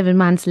 6, 7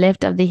 months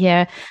left of the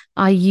year.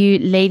 Are you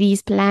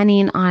ladies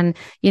planning on,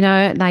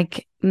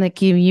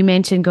 like you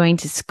mentioned going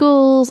to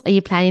schools? Are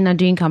you planning on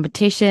doing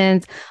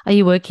competitions? Are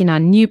you working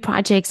on new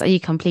projects? Are you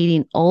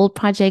completing old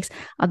projects?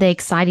 Are there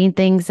exciting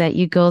things that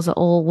you girls are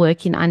all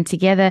working on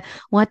together?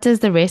 What does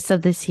the rest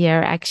of this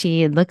year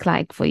actually look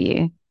like for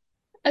you?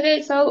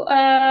 Okay, so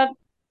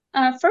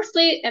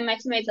firstly, my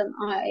teammates and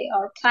I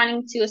are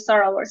planning to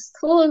start our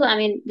school. I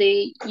mean,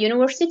 the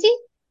university.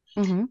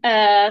 Mm-hmm.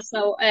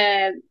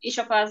 Each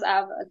of us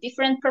have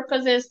different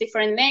purposes,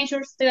 different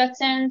majors to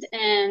attend,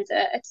 and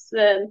it's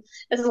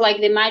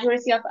like the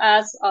majority of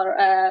us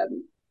are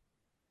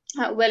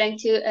willing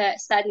to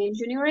study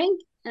engineering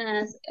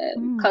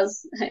Mm.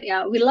 because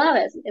yeah, we love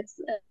it.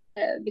 It's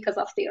because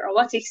of the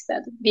robotics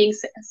that being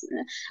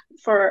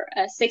for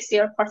 6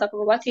 year part of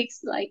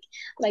robotics like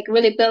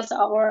really built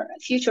our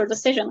future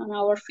decision and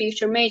our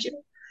future major.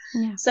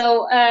 Yeah.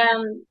 So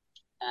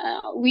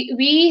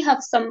we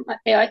have some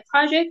AI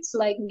projects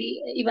like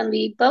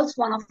we built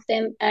one of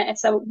them.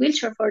 It's a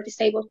wheelchair for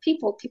disabled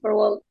people. People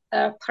will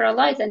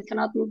paralyzed and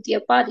cannot move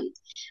their body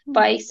Mm.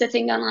 by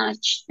sitting on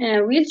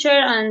a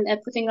wheelchair and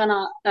putting on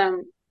a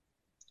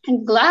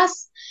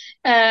glass.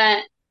 Uh,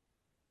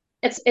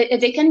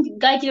 they can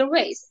guide your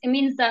ways. It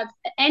means that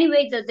any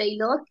way that they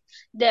look,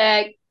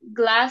 the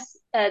glass,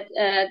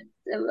 the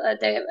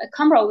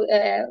camera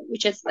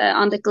which is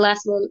on the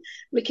glass will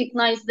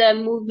recognize the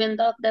movement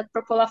of the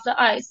pupil of the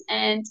eyes,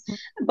 and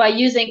by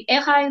using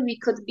AI, we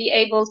could be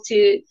able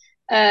to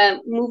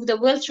move the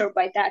wheelchair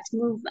by that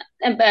movement,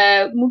 and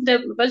move the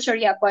wheelchair,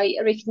 yeah, by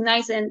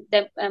recognizing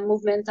the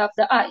movement of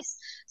the eyes.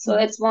 So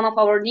Mm. it's one of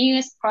our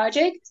newest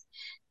projects.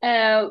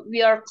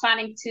 We are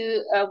planning to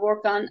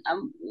work on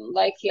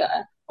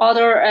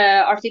other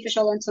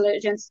artificial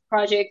intelligence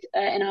project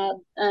in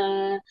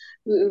a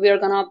we are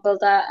gonna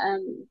build a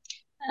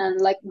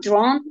and like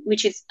drone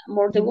which is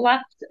more Mm.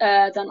 developed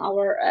than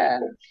our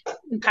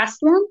past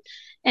one,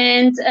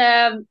 and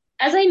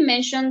as I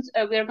mentioned,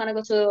 we are gonna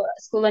go to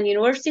school and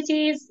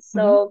universities, Mm.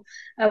 so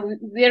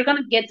we are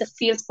gonna get the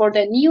field for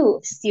the new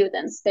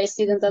students, the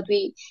students that we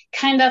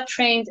kind of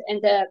trained in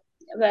the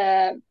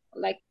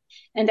like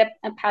in the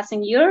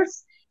passing years,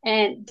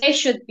 and they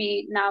should be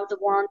now the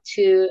one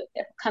to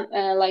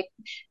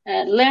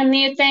learn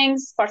new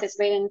things,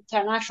 participate in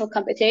international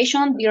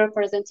competition, be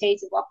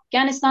representative of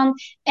Afghanistan,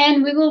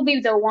 and we will be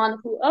the one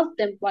who help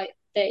them by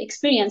the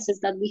experiences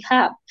that we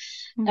have,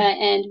 Mm.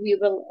 and we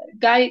will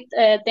guide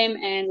them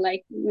and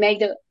like make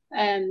the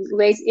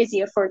ways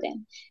easier for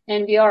them.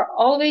 And we are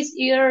always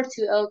here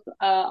to help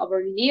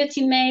our new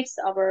teammates,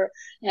 our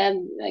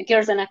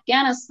girls in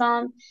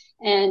Afghanistan,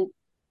 and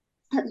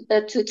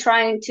to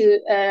trying to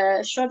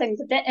show them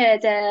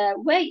the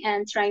way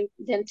and trying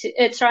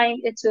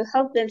to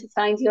help them to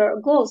find your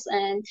goals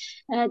and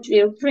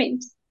your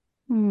dreams.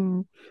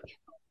 Mm.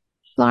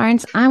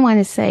 Florence, I want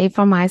to say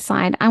from my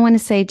side, I want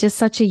to say just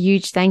such a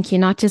huge thank you,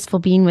 not just for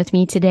being with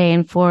me today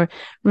and for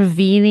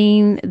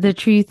revealing the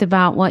truth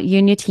about what you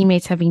and your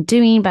teammates have been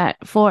doing, but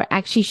for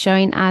actually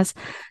showing us,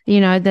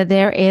 that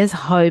there is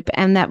hope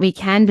and that we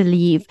can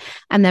believe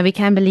and that we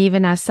can believe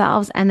in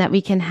ourselves and that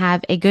we can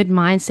have a good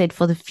mindset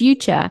for the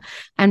future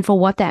and for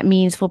what that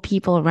means for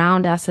people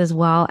around us as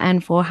well.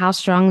 And for how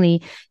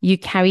strongly you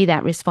carry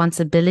that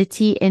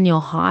responsibility in your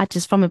heart,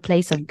 just from a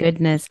place of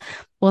goodness,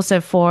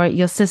 also for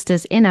your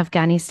sisters in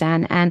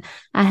Afghanistan. And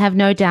I have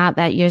no doubt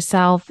that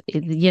yourself,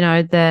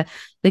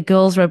 the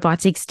Girls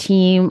Robotics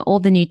Team, all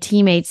the new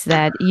teammates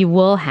that you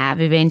will have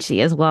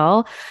eventually as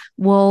well,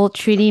 will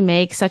truly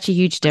make such a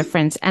huge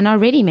difference and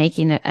already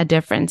making a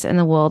difference in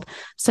the world.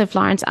 So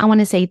Florence, I want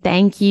to say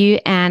thank you,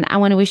 and I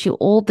want to wish you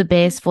all the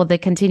best for the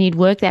continued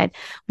work that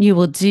you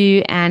will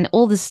do and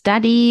all the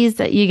studies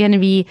that you're going to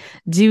be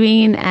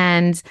doing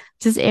and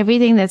just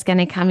everything that's going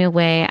to come your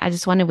way. I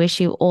just want to wish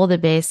you all the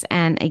best.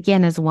 And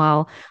again, as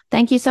well,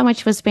 thank you so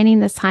much for spending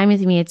this time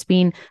with me. It's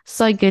been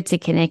so good to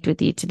connect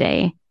with you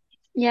today.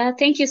 Yeah,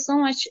 thank you so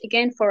much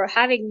again for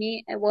having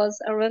me. It was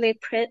a really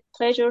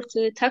pleasure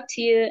to talk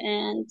to you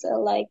and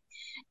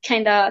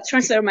kind of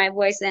transfer my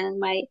voice and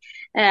my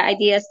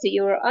ideas to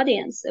your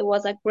audience. It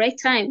was a great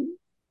time.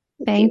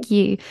 Thank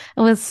you.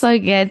 It was so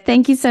good.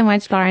 Thank you so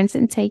much, Florence,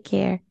 and take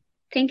care.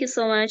 Thank you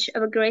so much.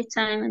 Have a great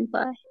time and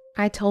bye.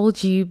 I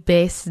told you,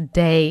 best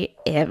day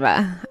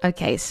ever.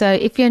 Okay, so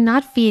if you're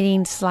not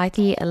feeling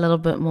slightly a little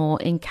bit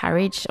more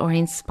encouraged or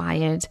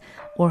inspired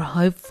or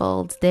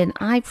hopeful, then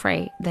I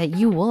pray that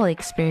you will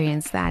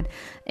experience that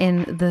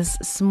in this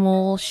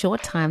small,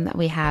 short time that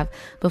we have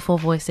before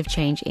Voice of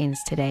Change ends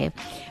today.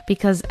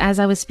 Because as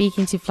I was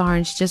speaking to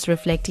Florence, just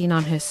reflecting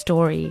on her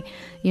story,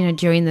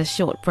 during this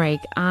short break,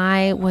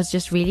 I was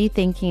just really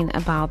thinking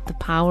about the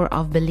power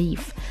of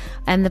belief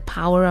and the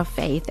power of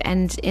faith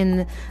and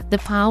in the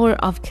power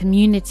of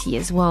community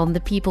as well, and the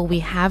people we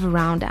have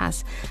around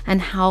us,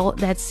 and how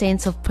that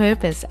sense of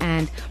purpose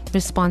and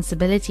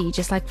responsibility,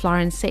 just like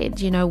Florence said,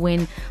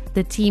 when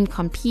the team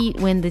compete,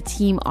 when the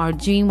team are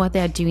doing what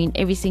they're doing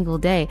every single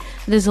day,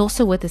 there's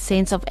also with a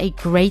sense of a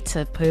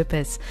greater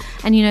purpose.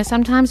 And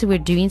sometimes we're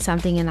doing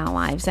something in our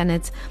lives and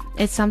it's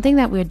something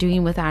that we're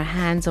doing with our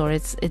hands, or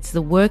it's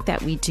the work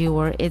that we do,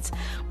 or it's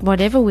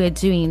whatever we're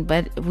doing,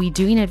 but we're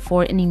doing it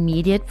for an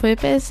immediate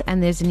purpose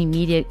and there's an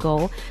immediate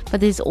goal.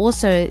 But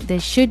there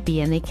should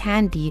be and there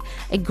can be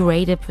a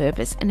greater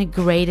purpose and a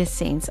greater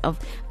sense of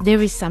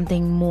there is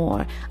something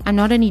more. I'm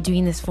not only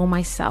doing this for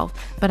myself,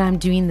 but I'm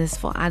doing this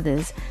for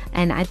others.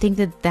 And I think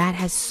that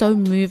has so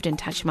moved and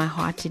touched my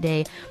heart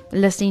today,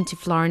 listening to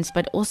Florence,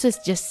 but also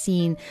just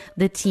seeing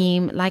the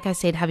team, like I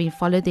said, having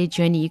followed their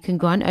journey. You can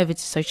go on over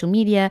to social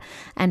media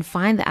and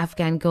find the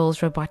Afghan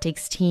Girls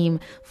Robotics Team,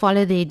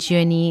 follow their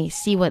journey,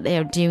 see what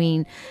they're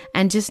doing,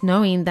 and just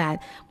knowing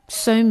that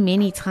so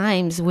many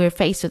times we're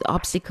faced with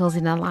obstacles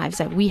in our lives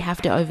that we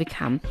have to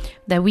overcome,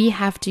 that we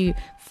have to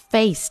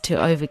face to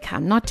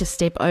overcome, not to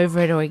step over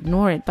it or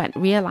ignore it, but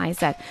realize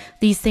that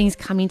these things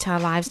come into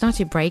our lives not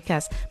to break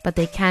us, but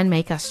they can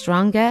make us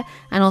stronger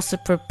and also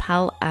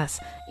propel us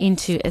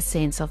into a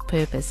sense of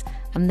purpose.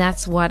 And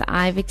that's what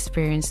I've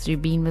experienced through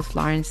being with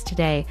Florence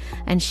today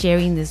and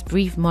sharing this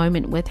brief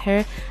moment with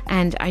her.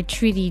 And I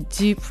truly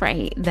do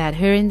pray that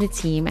her and the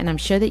team, and I'm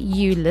sure that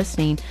you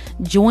listening,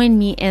 join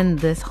me in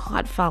this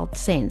heartfelt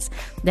sense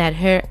that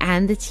her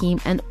and the team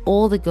and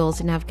all the girls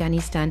in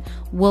Afghanistan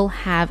will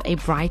have a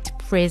bright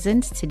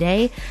present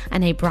today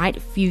and a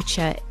bright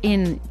future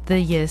in the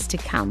years to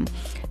come.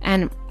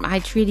 And I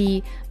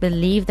truly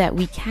believe that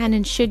we can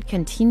and should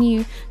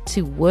continue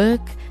to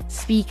work,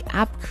 speak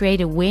up,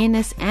 create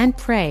awareness, and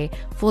pray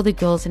for the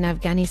girls in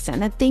Afghanistan,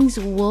 that things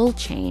will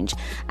change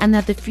and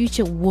that the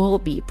future will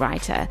be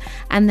brighter,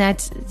 and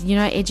that,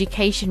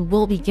 education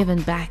will be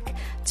given back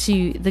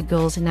to the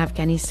girls in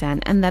Afghanistan,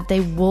 and that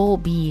they will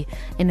be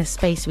in a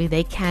space where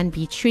they can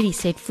be truly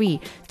set free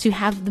to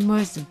have the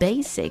most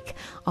basic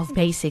of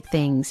basic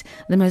things,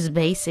 the most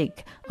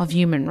basic of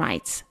human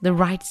rights, the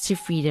rights to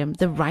freedom,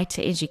 the right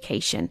to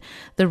education,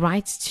 the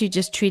rights to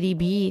just truly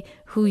be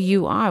who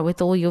you are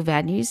with all your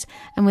values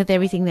and with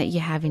everything that you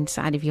have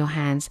inside of your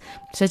hands.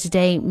 So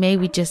today, may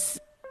we just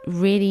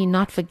really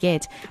not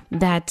forget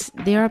that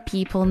there are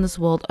people in this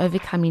world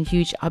overcoming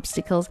huge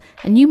obstacles,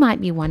 and you might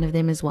be one of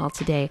them as well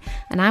today.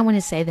 And I want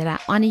to say that I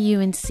honor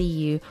you and see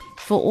you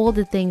for all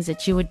the things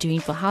that you are doing,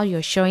 for how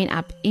you're showing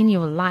up in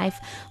your life,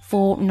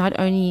 for not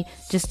only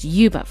just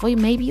you, but for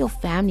maybe your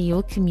family,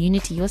 your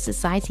community, your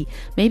society,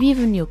 maybe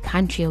even your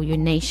country or your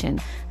nation.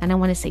 And I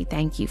want to say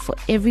thank you for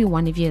every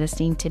one of you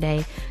listening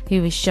today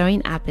who is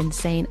showing up and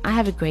saying, I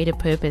have a greater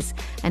purpose,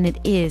 and it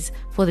is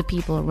for the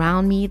people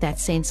around me. That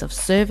sense of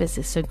service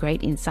is so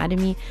great inside of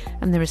me,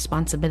 and the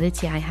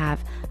responsibility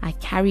I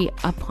carry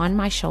upon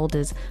my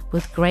shoulders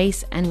with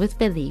grace and with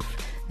belief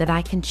that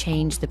I can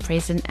change the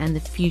present and the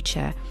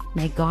future.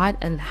 May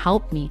God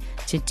help me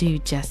to do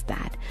just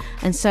that.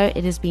 And so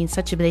it has been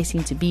such a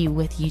blessing to be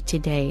with you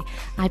today.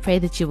 I pray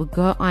that you will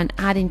go on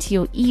out into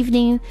your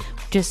evening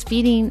just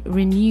feeling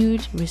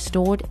renewed,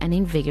 restored, and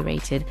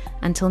invigorated.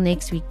 Until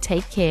next week,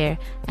 take care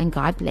and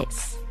God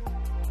bless.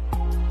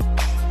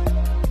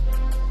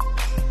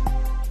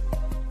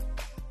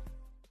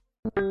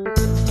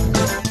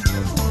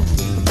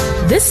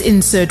 This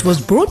insert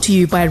was brought to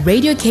you by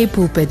Radio K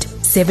Pulpit,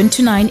 7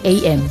 to 9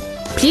 a.m.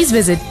 Please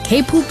visit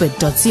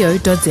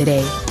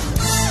kpulpit.co.za.